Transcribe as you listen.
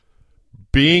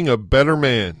Being a Better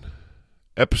Man,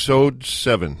 Episode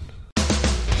 7.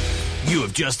 You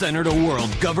have just entered a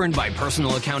world governed by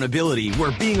personal accountability,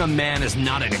 where being a man is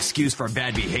not an excuse for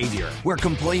bad behavior, where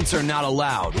complaints are not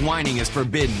allowed, whining is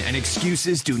forbidden, and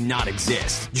excuses do not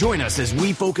exist. Join us as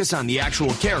we focus on the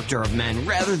actual character of men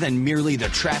rather than merely the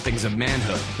trappings of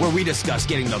manhood, where we discuss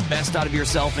getting the best out of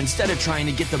yourself instead of trying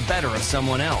to get the better of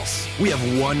someone else. We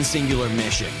have one singular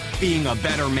mission: being a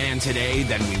better man today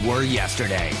than we were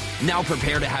yesterday. Now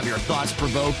prepare to have your thoughts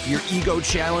provoked, your ego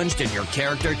challenged, and your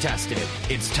character tested.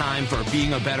 It's time for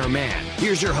Being a Better Man.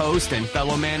 Here's your host and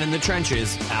fellow man in the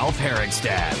trenches, Alf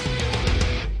Herigstad.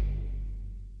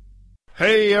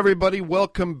 Hey everybody,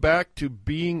 welcome back to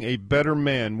Being a Better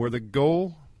Man, where the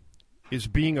goal is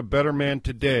being a better man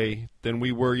today than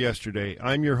we were yesterday.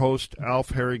 I'm your host, Alf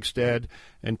Herigstad,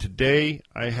 and today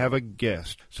I have a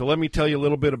guest. So let me tell you a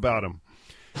little bit about him.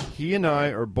 He and I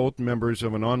are both members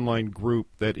of an online group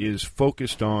that is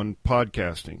focused on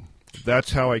podcasting.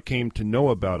 That's how I came to know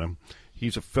about him.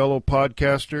 He's a fellow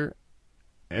podcaster,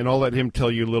 and I'll let him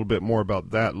tell you a little bit more about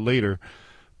that later.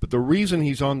 But the reason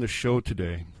he's on the show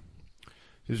today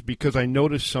is because I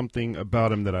noticed something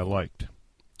about him that I liked.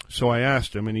 So I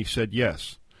asked him, and he said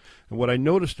yes. And what I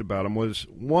noticed about him was,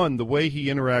 one, the way he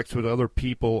interacts with other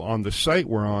people on the site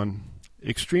we're on,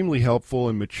 extremely helpful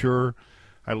and mature.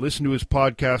 I listened to his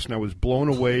podcast, and I was blown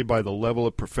away by the level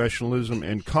of professionalism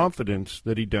and confidence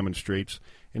that he demonstrates,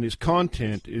 and his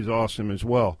content is awesome as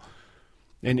well.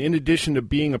 And in addition to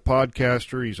being a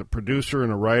podcaster, he's a producer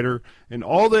and a writer, and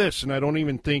all this, and I don't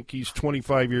even think he's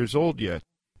 25 years old yet.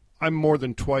 I'm more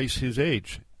than twice his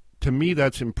age. To me,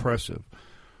 that's impressive.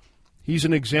 He's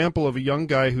an example of a young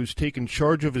guy who's taken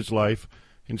charge of his life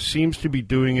and seems to be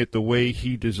doing it the way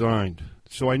he designed.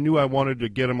 So I knew I wanted to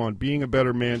get him on Being a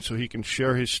Better Man so he can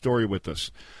share his story with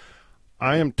us.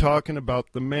 I am talking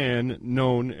about the man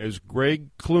known as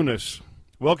Greg Clunas.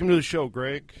 Welcome to the show,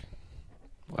 Greg.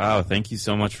 Wow, thank you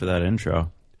so much for that intro.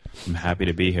 I'm happy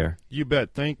to be here. You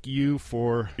bet. Thank you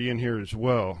for being here as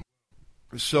well.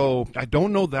 So I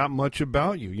don't know that much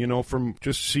about you, from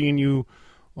just seeing you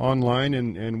online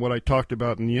and what I talked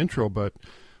about in the intro, but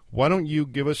why don't you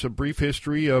give us a brief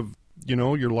history of,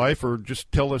 your life, or just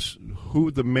tell us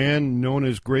who the man known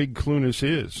as Greg Clunas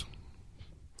is?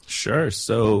 Sure.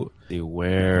 So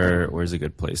where's a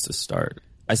good place to start?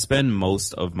 I spend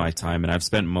most of my time, and I've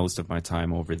spent most of my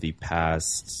time over the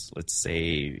past, let's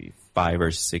say, 5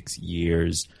 or 6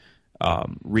 years,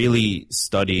 really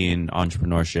studying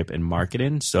entrepreneurship and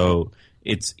marketing. So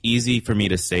it's easy for me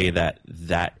to say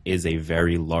that is a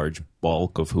very large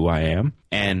bulk of who I am.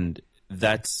 And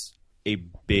that's a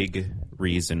big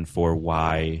reason for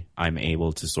why I'm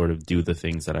able to sort of do the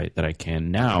things that I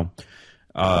can now.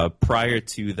 Prior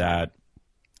to that,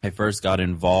 I first got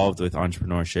involved with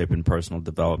entrepreneurship and personal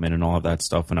development and all of that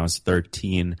stuff when I was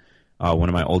 13. One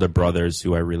of my older brothers,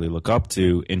 who I really look up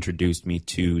to, introduced me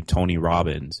to Tony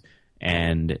Robbins.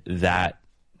 And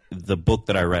the book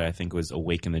that I read, I think, was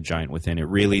Awaken the Giant Within. It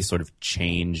really sort of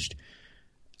changed,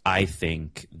 I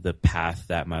think, the path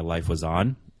that my life was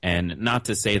on. And not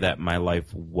to say that my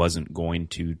life wasn't going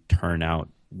to turn out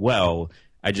well,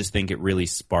 I just think it really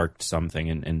sparked something,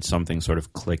 and something sort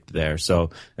of clicked there.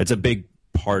 So it's a big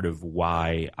part of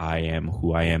why I am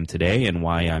who I am today and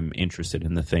why I'm interested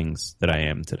in the things that I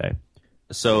am today.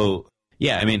 So,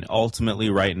 yeah, ultimately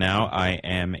right now I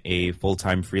am a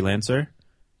full-time freelancer.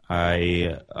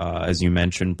 I, as you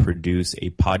mentioned, produce a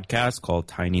podcast called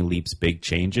Tiny Leaps, Big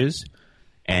Changes.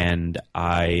 And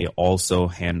I also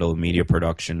handle media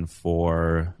production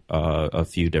for a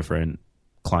few different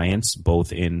clients,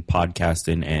 both in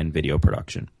podcasting and video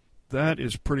production. That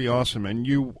is pretty awesome. And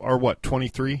you are what,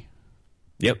 23?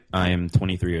 Yep, I am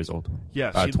 23 years old.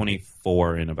 Yes.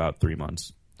 24 in about 3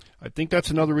 months. I think that's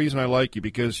another reason I like you,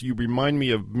 because you remind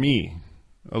me of me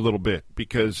a little bit.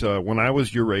 Because when I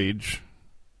was your age,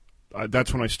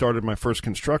 that's when I started my first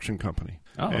construction company.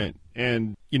 Oh.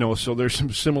 And so there's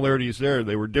some similarities there.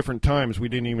 They were different times. We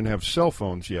didn't even have cell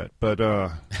phones yet. But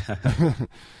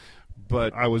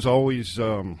but I was always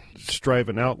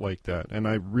striving out like that. And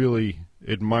I really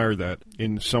admire that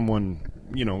in someone,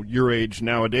 your age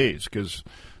nowadays, because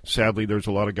sadly there's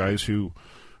a lot of guys who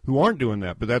aren't doing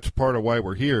that. But that's part of why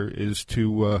we're here, is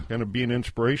to kind of be an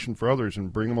inspiration for others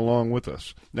and bring them along with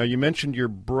us. Now, you mentioned your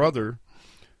brother.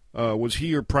 Was he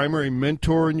your primary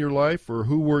mentor in your life, or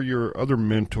who were your other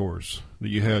mentors that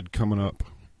you had coming up?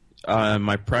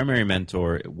 My primary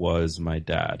mentor was my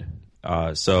dad.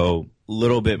 So a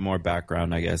little bit more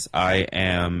background, I guess. I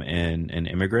am an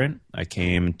immigrant. I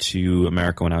came to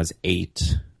America when I was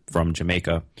 8 from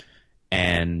Jamaica,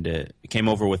 and came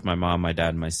over with my mom, my dad,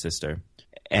 and my sister.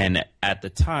 And at the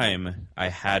time, I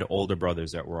had older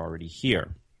brothers that were already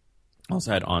here. I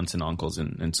also had aunts and uncles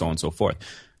and so on and so forth.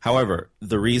 However,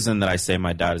 the reason that I say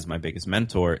my dad is my biggest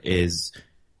mentor is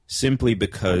simply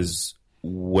because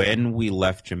when we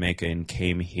left Jamaica and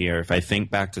came here, if I think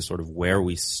back to sort of where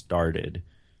we started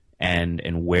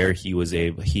and where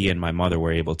he and my mother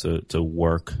were able to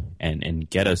work and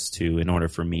get us to in order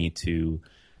for me to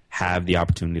have the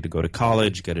opportunity to go to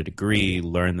college, get a degree,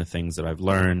 learn the things that I've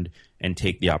learned, and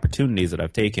take the opportunities that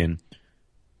I've taken.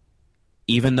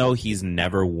 Even though he's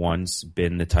never once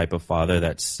been the type of father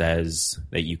that says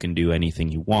that you can do anything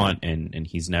you want, and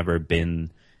he's never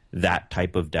been that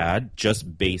type of dad,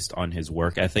 just based on his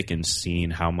work ethic and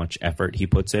seeing how much effort he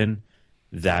puts in,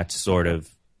 that sort of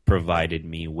provided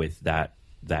me with that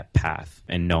path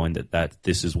and knowing that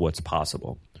this is what's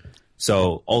possible.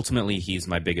 So ultimately, he's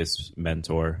my biggest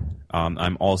mentor.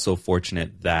 I'm also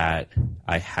fortunate that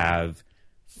I have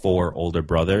 4 older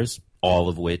brothers, all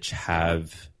of which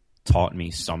have taught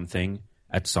me something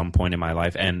at some point in my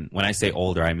life. And when I say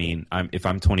older, I mean, if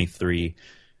I'm 23,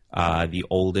 the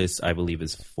oldest, I believe,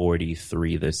 is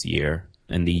 43 this year.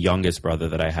 And the youngest brother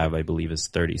that I have, I believe, is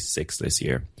 36 this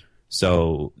year.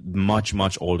 So much,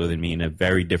 much older than me in a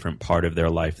very different part of their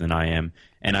life than I am.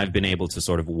 And I've been able to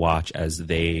sort of watch as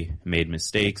they made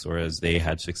mistakes or as they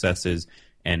had successes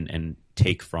and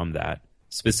take from that.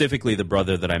 Specifically, the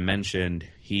brother that I mentioned,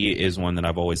 he is one that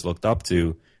I've always looked up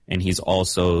to. And he's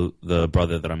also the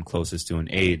brother that I'm closest to in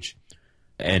age.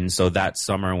 And so that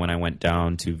summer when I went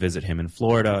down to visit him in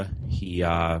Florida, he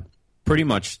pretty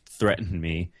much threatened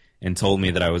me and told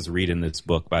me that I was reading this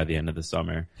book by the end of the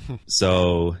summer.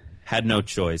 So had no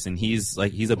choice. And he's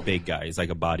a big guy. He's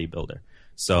like a bodybuilder.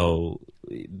 So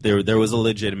there was a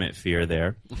legitimate fear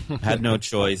there. Had no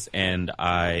choice. And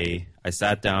I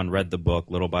sat down, read the book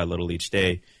little by little each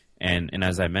day. And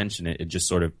as I mentioned, it just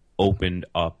sort of opened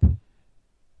up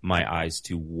my eyes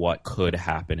to what could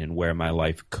happen and where my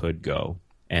life could go.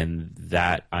 And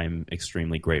that I'm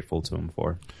extremely grateful to him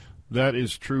for. That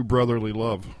is true brotherly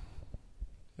love.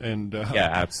 And yeah,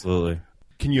 absolutely.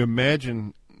 Can you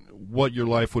imagine what your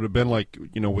life would have been like,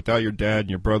 without your dad and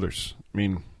your brothers? I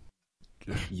mean,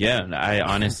 yeah,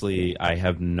 I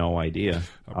have no idea.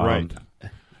 Right.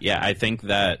 Yeah, I think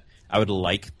that I would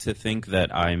like to think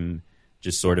that I'm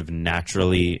just sort of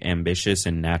naturally ambitious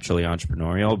and naturally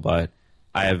entrepreneurial, but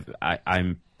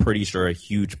I'm pretty sure a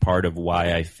huge part of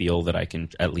why I feel that I can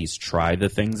at least try the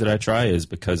things that I try is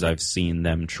because I've seen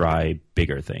them try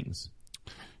bigger things.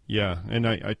 Yeah, and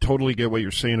I totally get what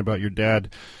you're saying about your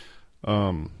dad.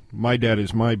 My dad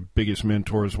is my biggest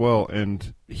mentor as well,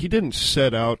 and he didn't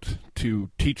set out to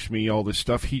teach me all this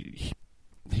stuff. He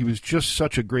was just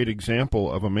such a great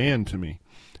example of a man to me.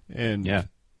 And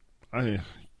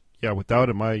without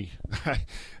him, I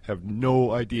have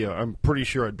no idea. I'm pretty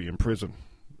sure I'd be in prison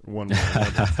one way or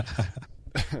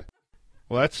another.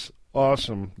 Well, that's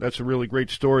awesome. That's a really great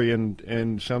story,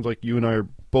 and sounds like you and I are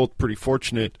both pretty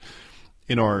fortunate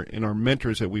in our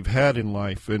mentors that we've had in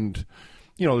life. And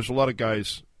there's a lot of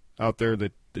guys out there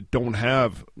that don't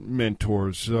have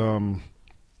mentors,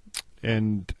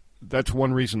 and that's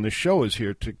one reason this show is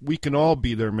here. We can all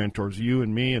be their mentors, you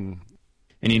and me. And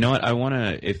you know what? I want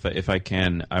to, if I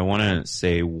can, I want to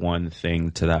say one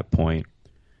thing to that point,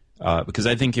 because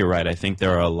I think you're right. I think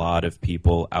there are a lot of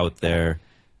people out there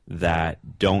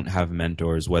that don't have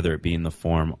mentors, whether it be in the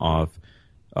form of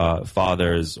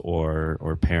fathers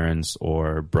or parents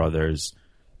or brothers.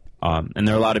 And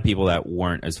there are a lot of people that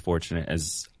weren't as fortunate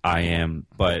as I am.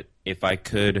 But if I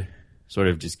could sort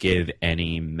of just give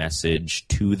any message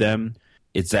to them,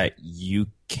 it's that you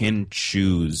can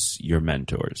choose your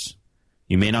mentors.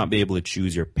 You may not be able to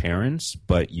choose your parents,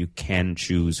 but you can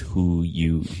choose who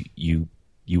you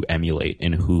emulate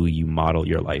and who you model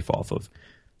your life off of.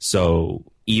 So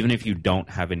even if you don't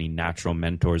have any natural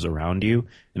mentors around you,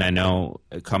 and I know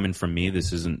coming from me,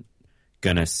 this isn't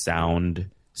going to sound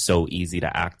so easy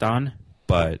to act on,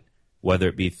 but whether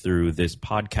it be through this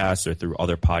podcast or through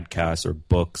other podcasts or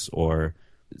books or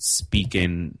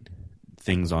speaking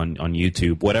things on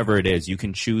YouTube, whatever it is, you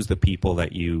can choose the people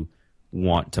that you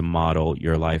want to model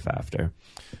your life after.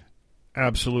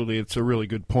 Absolutely. It's a really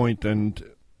good point. And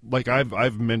like I've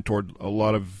mentored a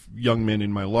lot of young men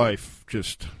in my life.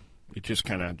 It just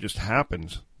kind of just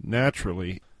happens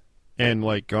naturally. And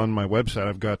like on my website,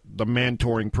 I've got the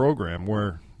mentoring program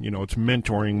where, it's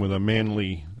mentoring with a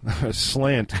manly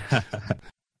slant.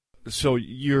 So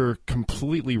you're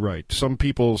completely right. Some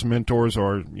people's mentors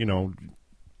are,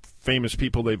 famous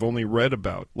people they've only read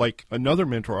about. Like another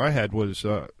mentor I had was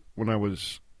when I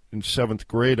was in 7th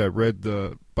grade, I read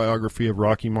the biography of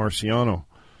Rocky Marciano.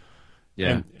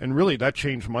 Yeah. And really that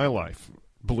changed my life.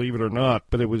 believe it or not,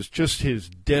 but it was just his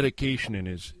dedication and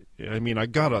his, I mean, I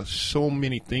got so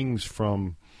many things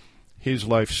from his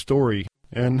life story,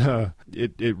 and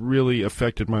it really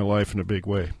affected my life in a big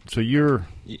way. So you're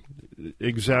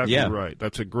exactly right.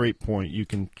 That's a great point. You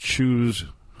can choose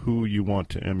who you want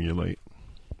to emulate.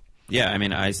 Yeah, I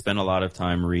mean, I spent a lot of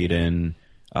time reading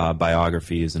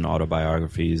biographies and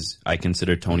autobiographies. I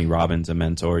consider Tony Robbins a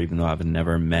mentor, even though I've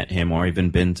never met him or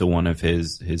even been to one of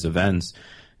his events.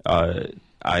 There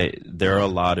are a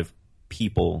lot of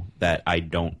people that I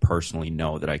don't personally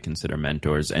know that I consider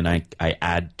mentors, and I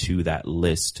add to that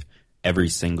list every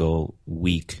single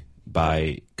week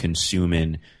by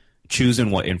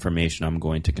choosing what information I'm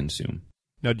going to consume.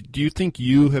 Now, do you think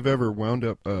you have ever wound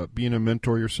up being a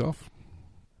mentor yourself?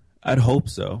 I'd hope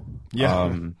so.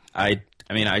 Yeah.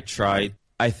 I mean, I try.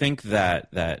 I think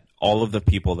that all of the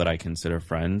people that I consider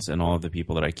friends and all of the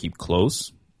people that I keep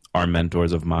close are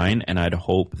mentors of mine, and I'd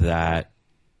hope that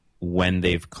when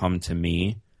they've come to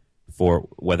me for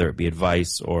whether it be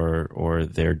advice or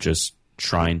they're just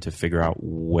trying to figure out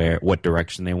what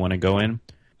direction they want to go in,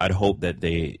 I'd hope that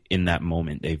in that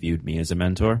moment they viewed me as a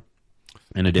mentor.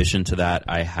 In addition to that,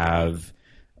 I have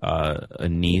a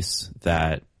niece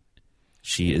that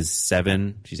she is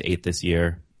 7. She's 8 this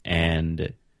year,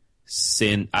 and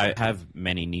I have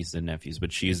many nieces and nephews,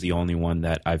 but she's the only one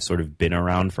that I've sort of been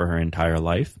around for her entire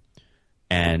life.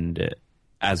 And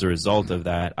as a result of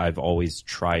that, I've always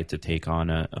tried to take on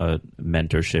a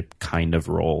mentorship kind of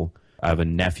role. I have a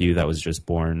nephew that was just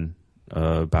born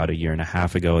about a year and a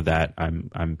half ago that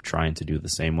I'm trying to do the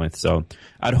same with. So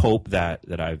I'd hope that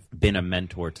I've been a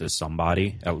mentor to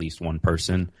somebody, at least one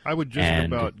person. I would just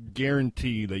about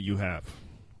guarantee that you have.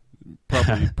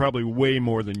 Probably way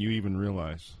more than you even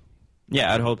realize.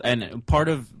 Yeah, I'd hope. And part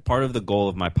of the goal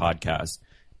of my podcast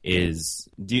is,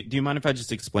 do you mind if I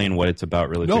just explain what it's about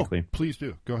really quickly? No, please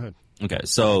do. Go ahead. Okay,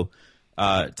 so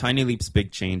Tiny Leaps,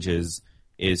 Big Changes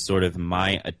is sort of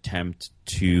my attempt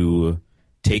to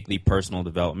take the personal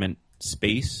development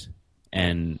space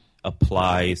and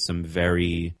apply some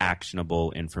very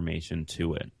actionable information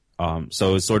to it.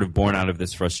 So it's sort of born out of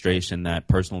this frustration that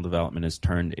personal development has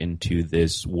turned into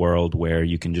this world where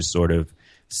you can just sort of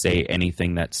say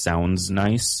anything that sounds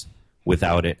nice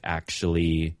without it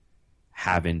actually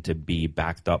having to be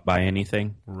backed up by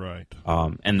anything. Right.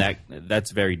 And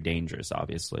that's very dangerous,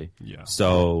 obviously. Yeah.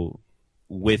 So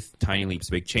with Tiny Leaps,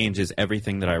 Big Changes,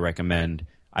 everything that I recommend,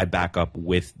 I back up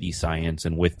with the science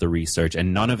and with the research,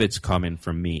 and none of it's coming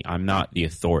from me. I'm not the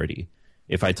authority.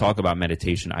 If I talk about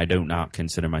meditation, I do not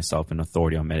consider myself an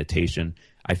authority on meditation.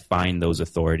 I find those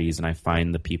authorities and I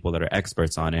find the people that are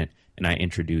experts on it, and I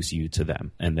introduce you to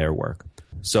them and their work.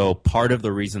 So part of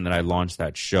the reason that I launched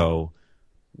that show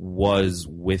was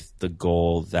with the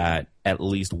goal that at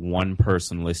least one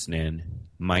person listening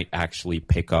might actually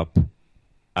pick up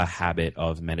a habit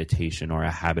of meditation or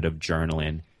a habit of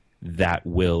journaling that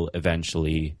will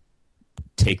eventually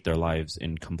take their lives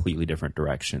in completely different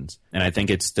directions. And I think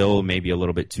it's still maybe a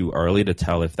little bit too early to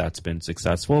tell if that's been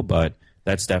successful, but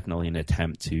that's definitely an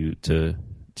attempt to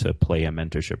play a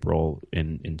mentorship role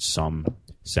in some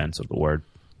sense of the word.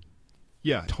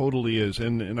 Yeah, totally is.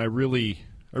 And I really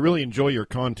enjoy your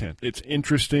content. It's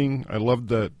interesting. I love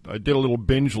that. I did a little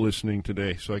binge listening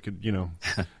today so I could,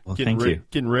 well,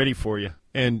 getting ready for you.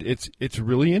 And it's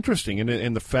really interesting.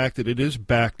 And the fact that it is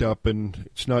backed up and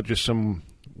it's not just some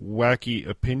wacky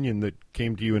opinion that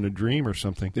came to you in a dream or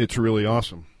something. It's really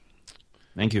awesome.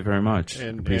 Thank you very much.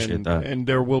 Appreciate that. And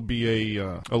there will be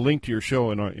a link to your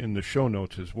show in the show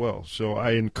notes as well. So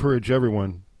I encourage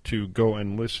everyone to go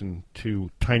and listen to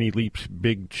Tiny Leaps,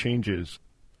 Big Changes.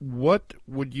 What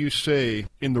would you say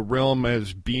in the realm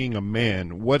as being a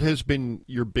man? What has been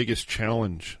your biggest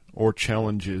challenge or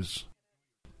challenges?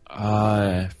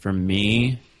 For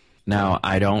me, now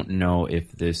I don't know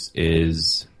if this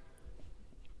is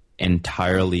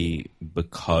entirely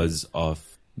because of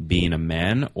being a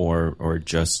man or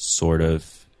just sort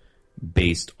of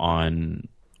based on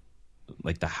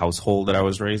like the household that I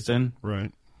was raised in.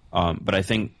 Right. But I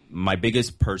think my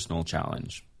biggest personal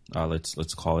challenge,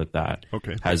 let's call it that,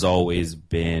 okay, has always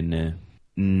been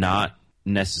not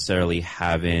necessarily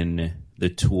having the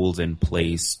tools in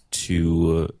place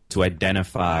to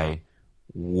identify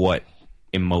what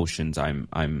emotions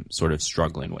I'm sort of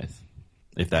struggling with,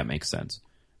 if that makes sense.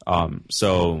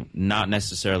 So not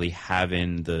necessarily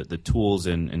having the tools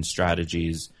and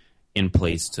strategies in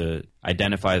place to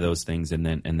identify those things and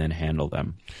then handle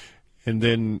them. And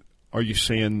then are you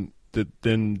saying that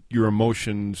then your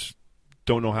emotions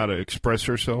don't know how to express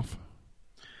herself?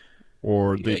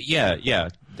 Or yeah,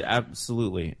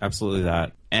 absolutely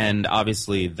that. And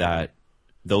obviously that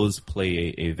those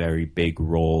play a very big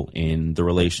role in the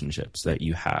relationships that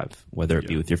you have, whether it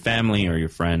be with your family or your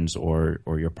friends or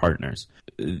your partners.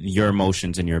 Your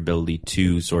emotions and your ability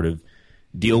to sort of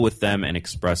deal with them and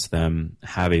express them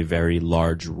have a very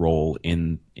large role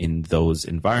in those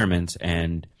environments.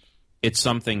 And it's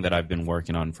something that I've been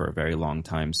working on for a very long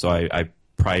time. So I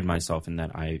pride myself in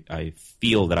that. I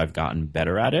feel that I've gotten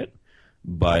better at it,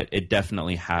 but it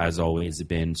definitely has always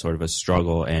been sort of a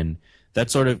struggle. And that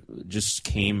sort of just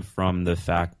came from the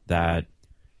fact that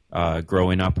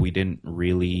growing up, we didn't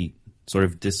really sort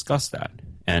of discuss that.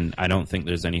 And I don't think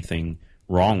there's anything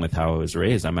wrong with how I was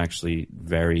raised. I'm actually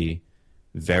very,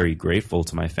 very grateful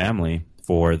to my family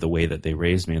for the way that they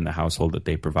raised me and the household that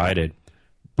they provided.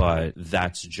 But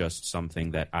that's just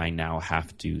something that I now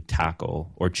have to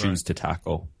tackle or choose to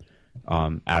tackle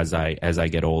as I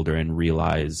get older and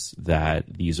realize that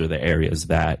these are the areas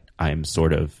that I'm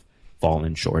sort of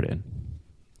falling short in.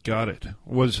 Got it.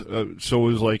 So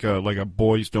it was like a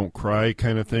boys don't cry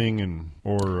kind of thing,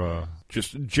 or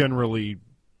just generally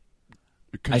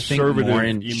conservative. I think more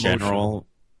in emotion. general.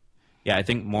 Yeah, I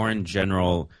think more in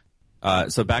general.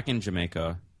 So back in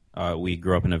Jamaica, we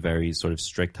grew up in a very sort of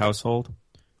strict household.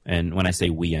 And when I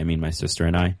say we, I mean my sister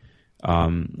and I.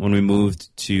 When we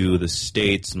moved to the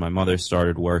States, my mother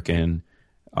started working.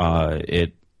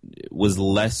 It was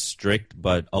less strict,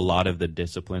 but a lot of the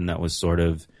discipline that was sort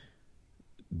of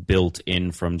built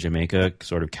in from Jamaica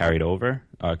sort of carried over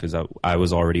because I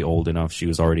was already old enough. She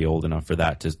was already old enough for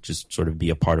that to just sort of be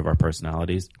a part of our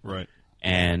personalities. Right.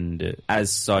 And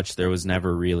as such, there was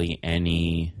never really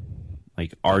any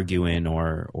like arguing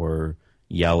or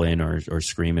yelling or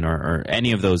screaming or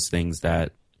any of those things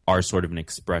that are sort of an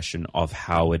expression of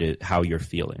how you're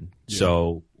feeling. Yeah.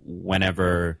 So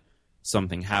whenever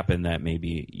something happened that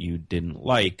maybe you didn't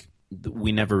like,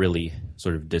 we never really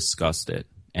sort of discussed it.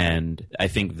 And I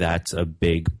think that's a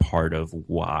big part of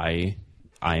why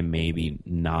I may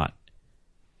not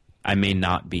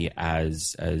be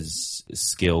as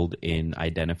skilled in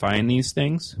identifying these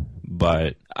things,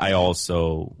 but I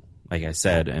also, like I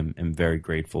said, am very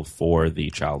grateful for the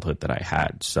childhood that I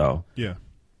had. So yeah,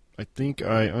 I think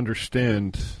I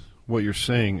understand what you're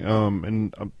saying.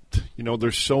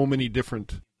 There's so many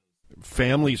different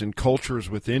families and cultures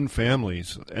within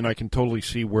families, and I can totally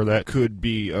see where that could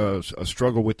be a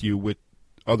struggle with you with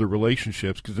other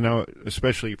relationships, because now,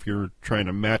 especially if you're trying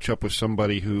to match up with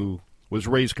somebody who was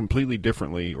raised completely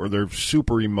differently, or they're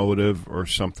super emotive or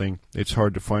something, it's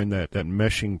hard to find that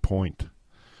meshing point.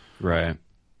 Right.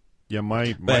 Yeah,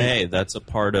 But hey, that's a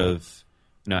part of,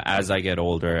 as I get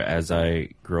older, as I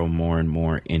grow more and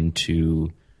more into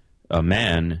a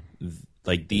man,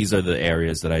 like these are the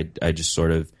areas that I just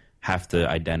sort of have to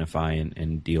identify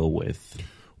and deal with.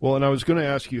 Well, and I was going to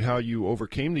ask you how you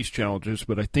overcame these challenges,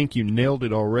 but I think you nailed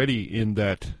it already in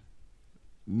that,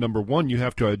 number one, you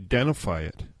have to identify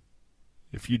it.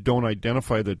 If you don't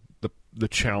identify the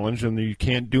challenge, then you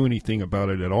can't do anything about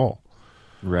it at all.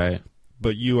 Right.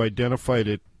 But you identified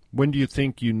it. When do you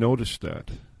think you noticed that?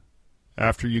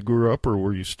 After you grew up, or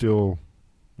were you still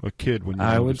a kid when you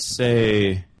I would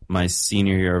say my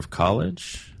senior year of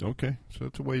college. Okay, so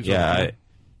it's a ways off.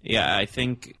 I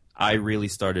think I really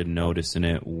started noticing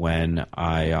it when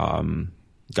I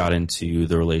got into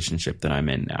the relationship that I'm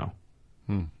in now.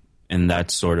 And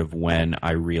that's sort of when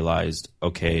I realized,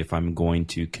 okay, if I'm going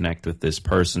to connect with this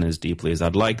person as deeply as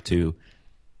I'd like to,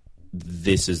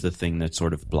 this is the thing that's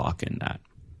sort of blocking that.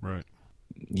 Right.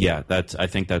 Yeah, I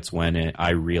think that's when I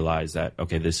realized that,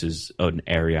 okay, this is an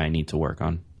area I need to work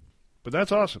on. But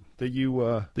that's awesome that you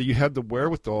had the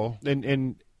wherewithal,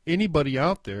 and anybody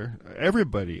out there,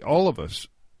 everybody, all of us,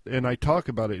 and I talk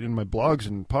about it in my blogs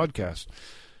and podcasts,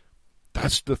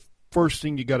 that's the first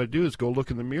thing you got to do is go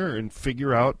look in the mirror and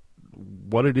figure out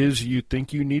what it is you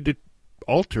think you need to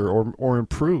alter or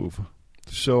improve.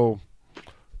 So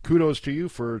kudos to you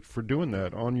for doing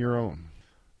that on your own.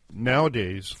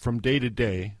 Nowadays, from day to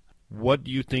day, what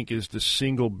do you think is the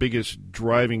single biggest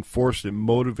driving force that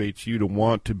motivates you to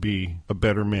want to be a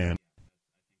better man?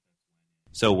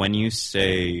 So when you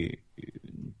say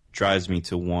drives me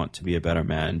to want to be a better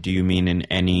man, do you mean in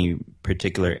any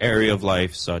particular area of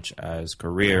life, such as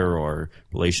career or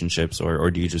relationships,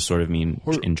 or do you just sort of mean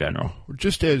in general?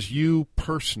 Just as you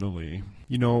personally,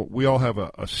 we all have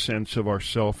a sense of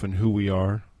ourself and who we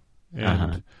are.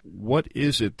 And what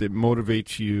is it that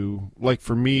motivates you? Like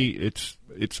for me,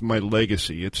 it's my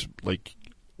legacy. It's like,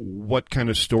 what kind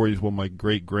of stories will my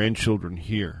great-grandchildren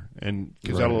hear? And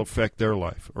because that'll affect their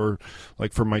life. Or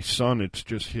like for my son, it's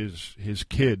just his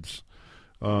kids,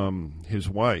 his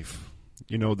wife,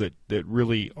 that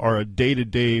really are a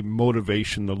day-to-day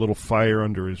motivation, the little fire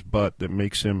under his butt that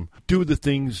makes him do the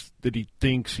things that he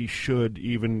thinks he should,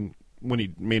 even when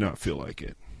he may not feel like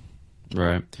it.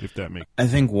 Right. If that makes I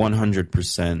think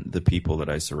 100% the people that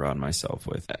I surround myself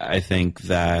with. I think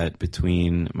that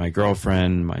between my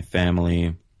girlfriend, my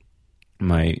family,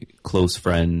 my close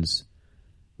friends,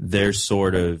 they're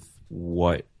sort of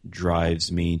what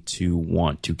drives me to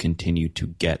want to continue to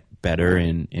get better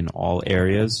in all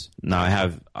areas. Now, I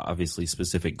have obviously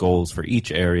specific goals for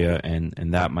each area,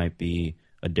 and that might be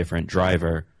a different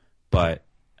driver. But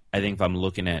I think if I'm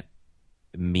looking at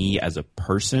me as a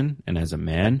person and as a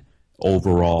man,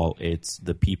 overall, it's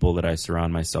the people that I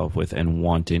surround myself with and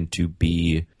wanting to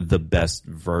be the best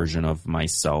version of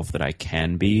myself that I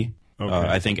can be. Okay.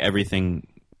 I think everything,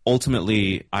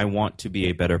 ultimately, I want to be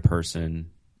a better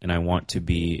person, and I want to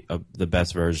be the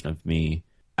best version of me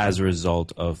as a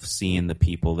result of seeing the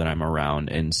people that I'm around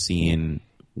and seeing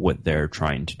what they're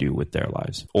trying to do with their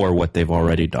lives or what they've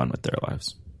already done with their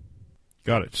lives.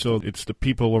 Got it. So it's the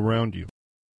people around you.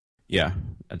 Yeah,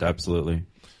 absolutely.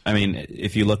 I mean,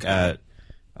 if you look at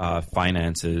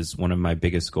finances, one of my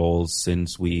biggest goals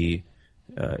since we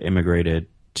immigrated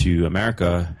to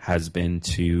America has been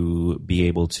to be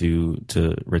able to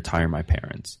retire my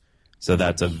parents. So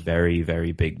that's a very,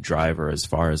 very big driver as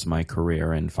far as my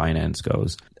career and finance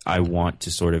goes. I want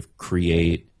to sort of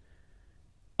create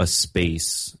a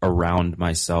space around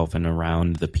myself and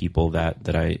around the people that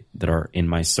are in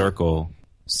my circle,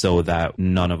 so that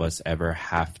none of us ever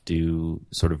have to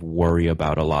sort of worry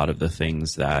about a lot of the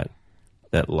things that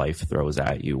life throws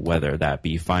at you, whether that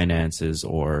be finances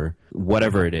or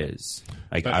whatever it is.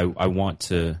 Like I want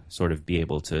to sort of be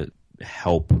able to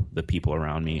help the people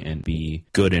around me and be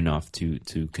good enough to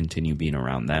continue being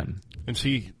around them. And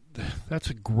see,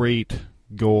 that's a great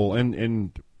goal.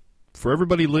 And for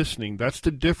everybody listening, that's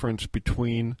the difference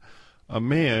between a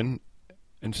man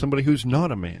and somebody who's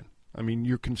not a man. I mean,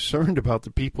 you're concerned about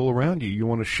the people around you. You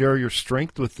want to share your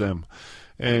strength with them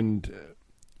and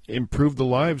improve the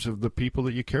lives of the people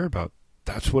that you care about.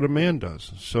 That's what a man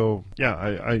does. So, yeah,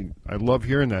 I love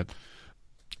hearing that.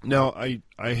 Now,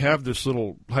 I have this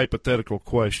little hypothetical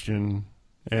question,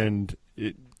 and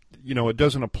it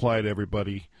doesn't apply to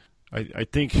everybody. I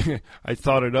think I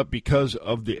thought it up because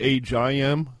of the age I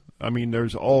am. I mean,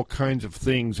 there's all kinds of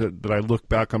things that I look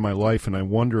back on my life and I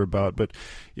wonder about. But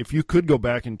if you could go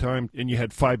back in time and you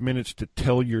had 5 minutes to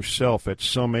tell yourself at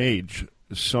some age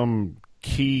some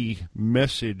key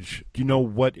message, do you know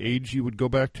what age you would go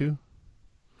back to?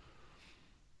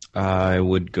 I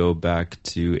would go back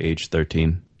to age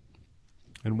 13.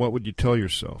 And what would you tell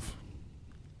yourself?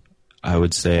 I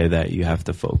would say that you have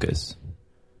to focus.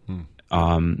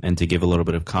 And to give a little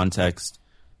bit of context,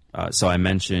 so I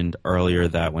mentioned earlier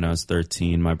that when I was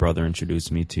 13, my brother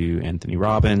introduced me to Anthony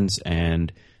Robbins,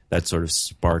 and that sort of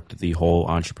sparked the whole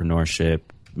entrepreneurship,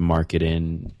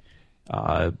 marketing,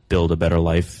 build a better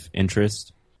life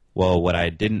interest. Well, what I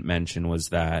didn't mention was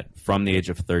that from the age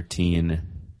of 13,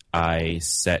 I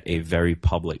set a very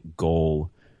public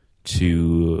goal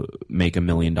to make $1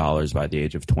 million by the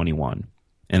age of 21.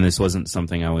 And this wasn't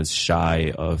something I was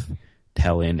shy of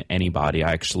telling anybody.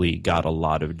 I actually got a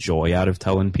lot of joy out of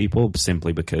telling people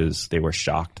simply because they were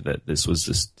shocked that this was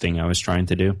this thing I was trying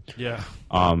to do. Yeah.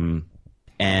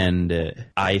 And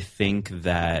I think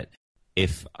that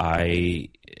if I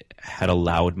had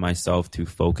allowed myself to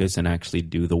focus and actually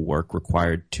do the work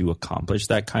required to accomplish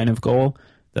that kind of goal,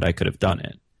 that I could have done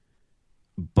it.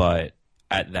 But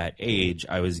at that age,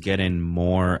 I was getting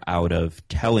more out of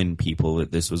telling people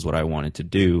that this was what I wanted to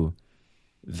do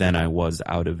than I was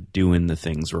out of doing the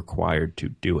things required to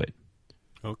do it.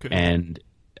 Okay. And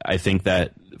I think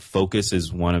that focus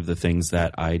is one of the things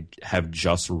that I have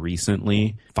just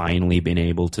recently finally been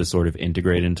able to sort of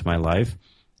integrate into my life.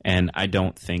 And I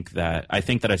think that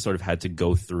I sort of had to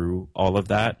go through all of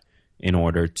that in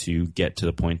order to get to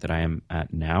the point that I am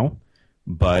at now.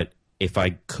 But if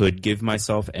I could give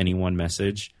myself any one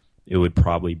message, it would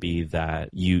probably be that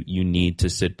you need to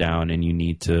sit down and you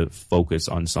need to focus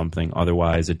on something.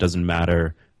 Otherwise, it doesn't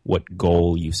matter what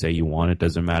goal you say you want. It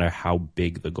doesn't matter how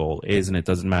big the goal is, and it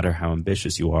doesn't matter how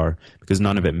ambitious you are, because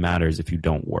none of it matters if you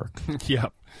don't work. Yeah,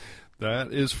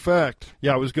 that is fact.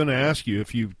 Yeah, I was going to ask you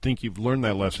if you think you've learned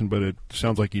that lesson, but it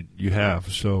sounds like you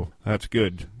have, so that's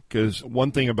good. Because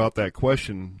one thing about that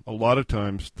question, a lot of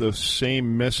times the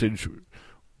same message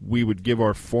we would give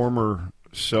our former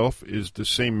self is the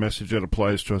same message that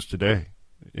applies to us today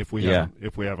if we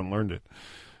haven't learned it.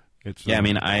 It's I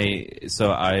mean,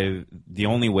 the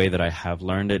only way that I have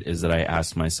learned it is that I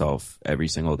ask myself every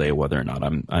single day whether or not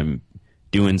I'm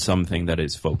doing something that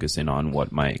is focusing on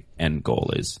what my end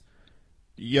goal is.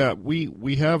 Yeah,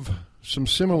 we have some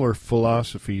similar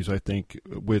philosophies, I think,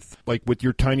 with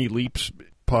your Tiny Leaps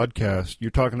podcast. You're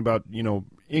talking about,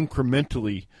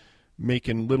 incrementally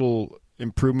making little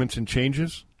improvements and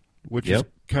changes, which is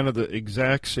kind of the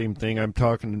exact same thing I'm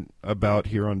talking about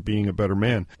here on Being a Better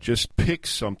Man. Just pick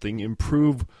something,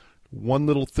 improve one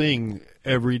little thing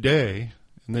every day,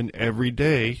 and then every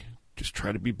day just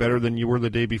try to be better than you were the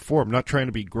day before. I'm not trying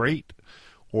to be great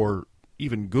or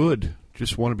even good,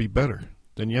 just want to be better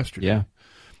than yesterday.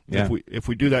 Yeah. If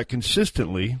we do that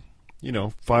consistently,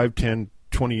 5, 10,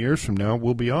 20 years from now,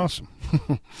 we'll be awesome.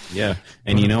 Yeah.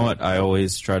 And you know what? I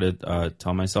always try to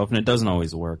tell myself, and it doesn't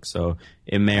always work, so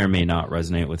it may or may not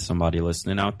resonate with somebody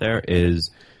listening out there,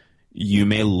 is you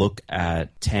may look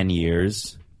at 10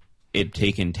 years, it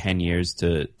taken 10 years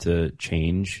to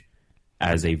change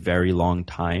as a very long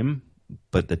time,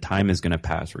 but the time is going to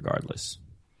pass regardless.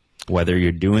 Whether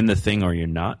you're doing the thing or you're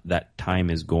not, that time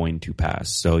is going to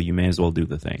pass. So you may as well do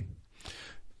the thing.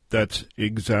 That's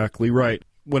exactly right.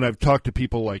 When I've talked to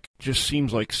people, just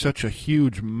seems like such a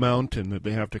huge mountain that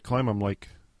they have to climb. I'm like,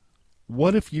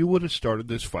 what if you would have started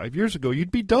this 5 years ago?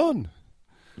 You'd be done.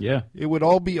 Yeah. It would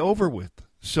all be over with.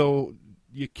 So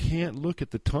you can't look at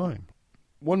the time.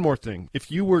 One more thing. If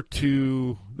you were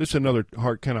to, this is another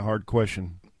hard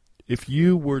question. If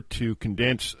you were to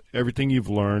condense everything you've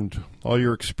learned, all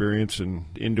your experience,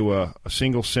 into a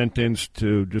single sentence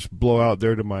to just blow out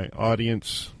there to my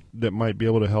audience that might be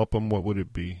able to help them, what would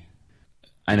it be?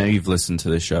 I know you've listened to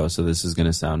the show, so this is going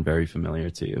to sound very familiar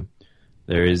to you.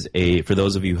 There is for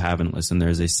those of you who haven't listened,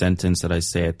 there's a sentence that I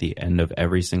say at the end of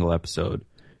every single episode,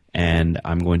 and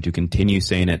I'm going to continue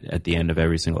saying it at the end of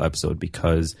every single episode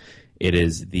because it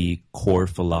is the core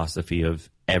philosophy of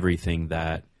everything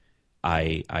that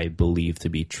I believe to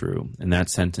be true. And that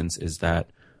sentence is that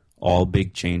all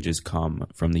big changes come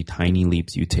from the tiny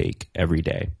leaps you take every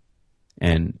day.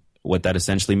 And what that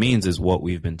essentially means is what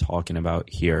we've been talking about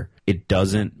here. It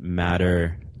doesn't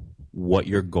matter what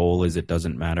your goal is. It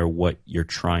doesn't matter what you're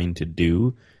trying to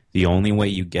do. The only way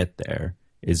you get there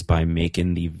is by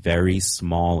making the very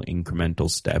small incremental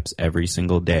steps every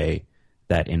single day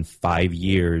that in 5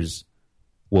 years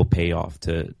will pay off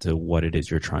to what it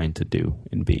is you're trying to do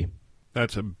and be.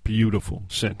 That's a beautiful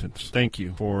sentence. Thank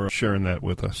you for sharing that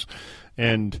with us.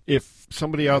 And if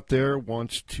somebody out there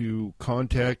wants to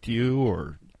contact you,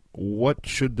 or what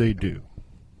should they do?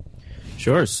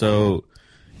 Sure. So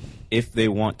if they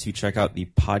want to check out the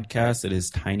podcast, it is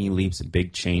Tiny Leaps,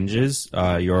 Big Changes.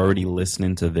 You're already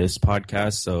listening to this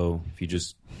podcast, so if you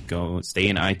just stay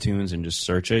in iTunes and just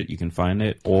search it, you can find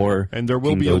it. And there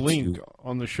will be a link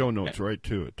on the show notes right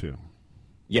to it, too.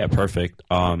 Yeah, perfect.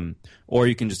 Or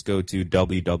you can just go to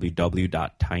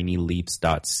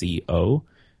www.tinyleaps.co.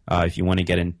 If you want to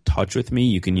get in touch with me,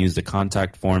 you can use the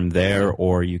contact form there,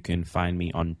 or you can find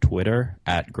me on Twitter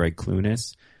at Greg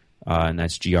Clunis, and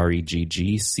that's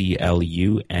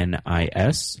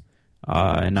GreggClunis.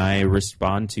 And I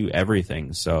respond to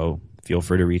everything, so feel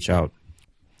free to reach out.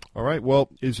 All right. Well,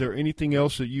 is there anything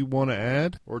else that you want to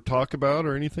add or talk about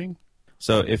or anything?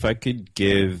 So if I could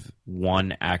give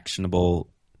one actionable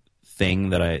thing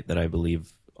that I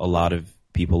believe a lot of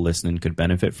people listening could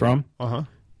benefit from.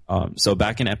 So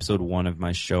back in episode 1 of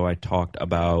my show, I talked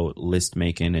about list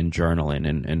making and journaling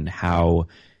and how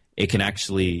it can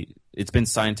actually, it's been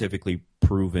scientifically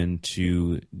proven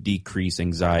to decrease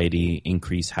anxiety,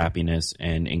 increase happiness,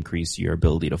 and increase your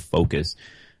ability to focus.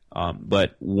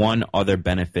 But one other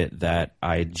benefit that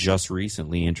I just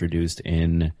recently introduced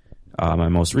in my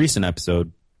most recent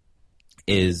episode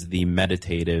is the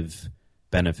meditative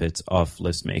benefits of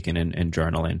list making and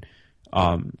journaling.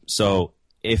 So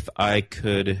if I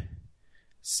could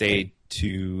say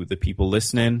to the people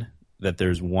listening that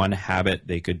there's one habit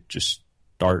they could just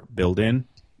start building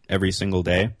every single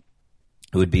day,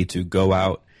 it would be to go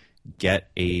out,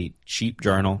 get a cheap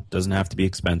journal, doesn't have to be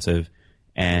expensive,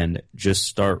 and just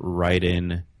start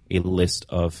writing a list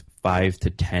of 5 to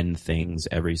 10 things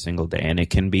every single day. And it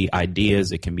can be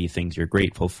ideas, it can be things you're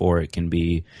grateful for, it can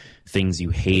be things you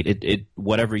hate, it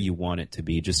whatever you want it to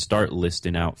be. Just start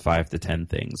listing out 5 to 10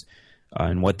 things.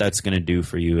 And what that's going to do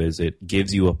for you is it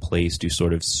gives you a place to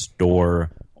sort of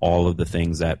store all of the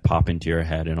things that pop into your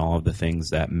head and all of the things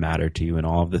that matter to you and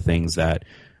all of the things that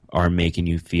are making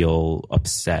you feel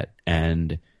upset.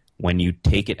 And when you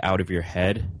take it out of your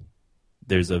head,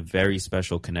 there's a very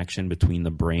special connection between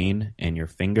the brain and your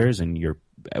fingers and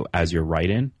as you're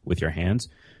writing with your hands.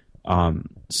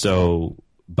 So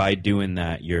by doing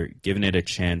that, you're giving it a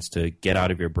chance to get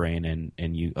out of your brain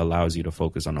and allows you to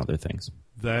focus on other things.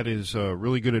 That is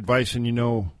really good advice. And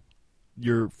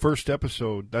your first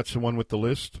episode, that's the one with the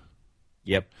list?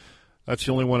 Yep. That's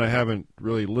the only one I haven't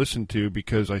really listened to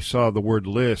because I saw the word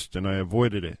list and I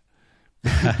avoided it.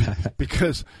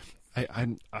 Because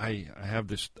I have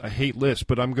this, I hate lists,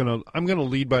 but I'm gonna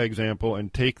lead by example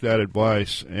and take that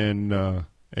advice and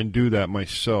do that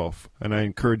myself, and I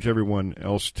encourage everyone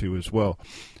else to as well.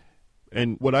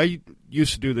 And what I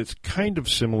used to do that's kind of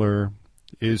similar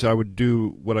is I would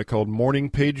do what I called morning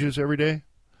pages every day.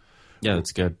 Yeah,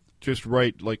 that's good. Just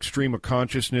write like stream of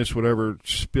consciousness, whatever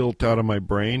spilt out of my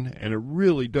brain, and it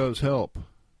really does help.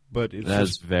 But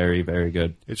That's very, very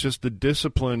good. It's just the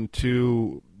discipline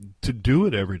to do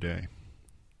it every day.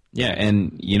 Yeah,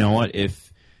 and you know what?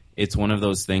 If it's one of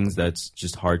those things that's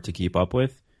just hard to keep up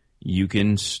with, you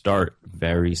can start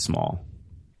very small.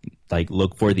 Like,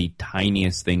 look for the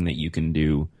tiniest thing that you can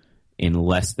do in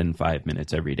less than 5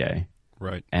 minutes every day.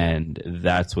 Right. And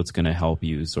that's what's going to help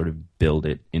you sort of build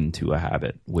it into a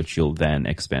habit, which you'll then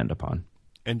expand upon.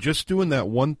 And just doing that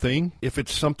one thing, if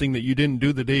it's something that you didn't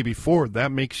do the day before,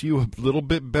 that makes you a little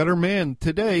bit better man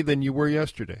today than you were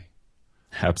yesterday.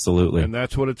 Absolutely. And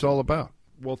that's what it's all about.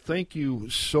 Well, thank you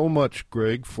so much,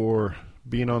 Greg, for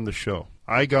being on the show.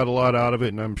 I got a lot out of it,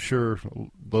 and I'm sure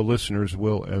the listeners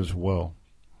will as well.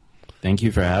 Thank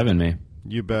you for having me.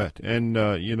 You bet. And,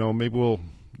 maybe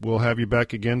we'll have you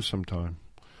back again sometime.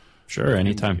 Sure,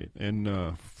 anytime.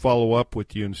 And follow up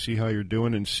with you and see how you're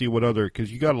doing and see what other,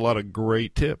 because you got a lot of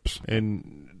great tips.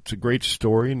 And it's a great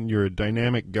story, and you're a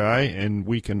dynamic guy, and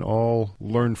we can all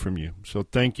learn from you. So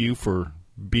thank you for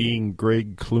being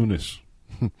Greg Clunas.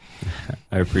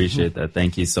 I appreciate that.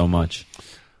 Thank you so much.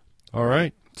 All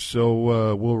right.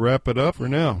 So we'll wrap it up for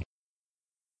now.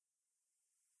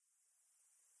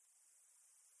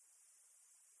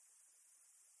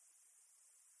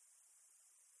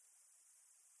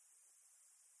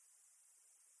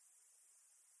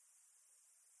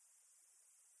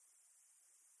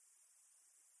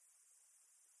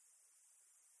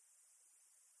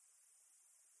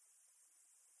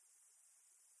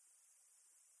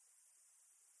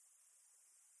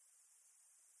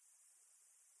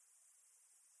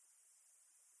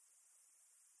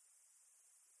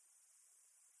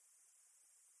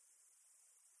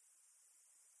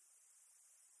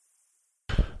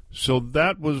 So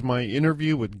that was my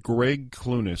interview with Greg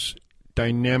Clunas,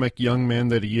 dynamic young man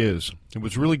that he is. It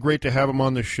was really great to have him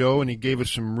on the show, and he gave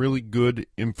us some really good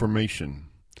information,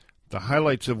 the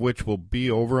highlights of which will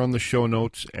be over on the show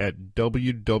notes at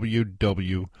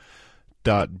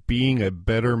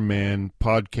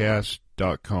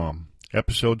www.beingabettermanpodcast.com,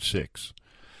 episode 6.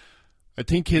 I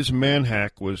think his man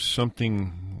hack was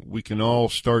something we can all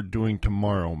start doing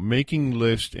tomorrow, making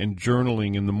lists and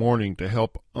journaling in the morning to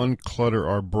help unclutter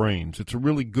our brains. It's a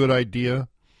really good idea.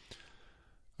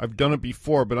 I've done it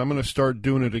before, but I'm going to start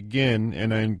doing it again,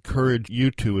 and I encourage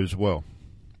you to as well.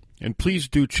 And please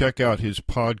do check out his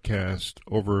podcast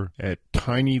over at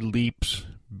Tiny Leaps,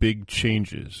 Big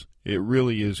Changes. It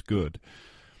really is good.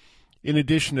 In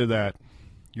addition to that,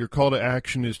 your call to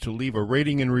action is to leave a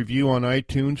rating and review on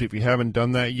iTunes. If you haven't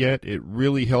done that yet, it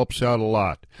really helps out a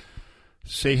lot.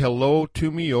 Say hello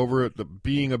to me over at the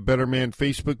Being a Better Man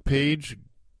Facebook page.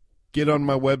 Get on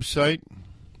my website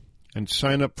and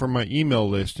sign up for my email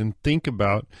list, and think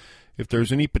about if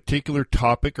there's any particular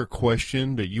topic or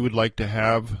question that you would like to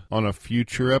have on a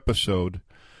future episode.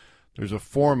 There's a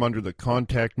form under the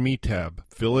Contact Me tab.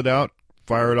 Fill it out.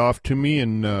 Fire it off to me,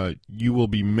 and you will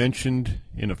be mentioned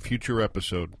in a future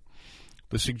episode.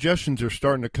 The suggestions are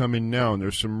starting to come in now, and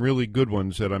there's some really good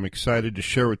ones that I'm excited to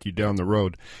share with you down the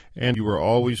road. And you are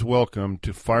always welcome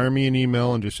to fire me an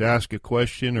email and just ask a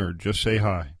question or just say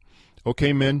hi.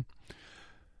 Okay, men?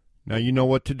 Now you know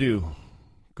what to do.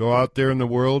 Go out there in the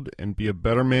world and be a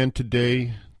better man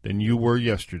today than you were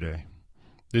yesterday.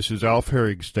 This is Alf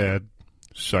Herigstad,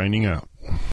 signing out.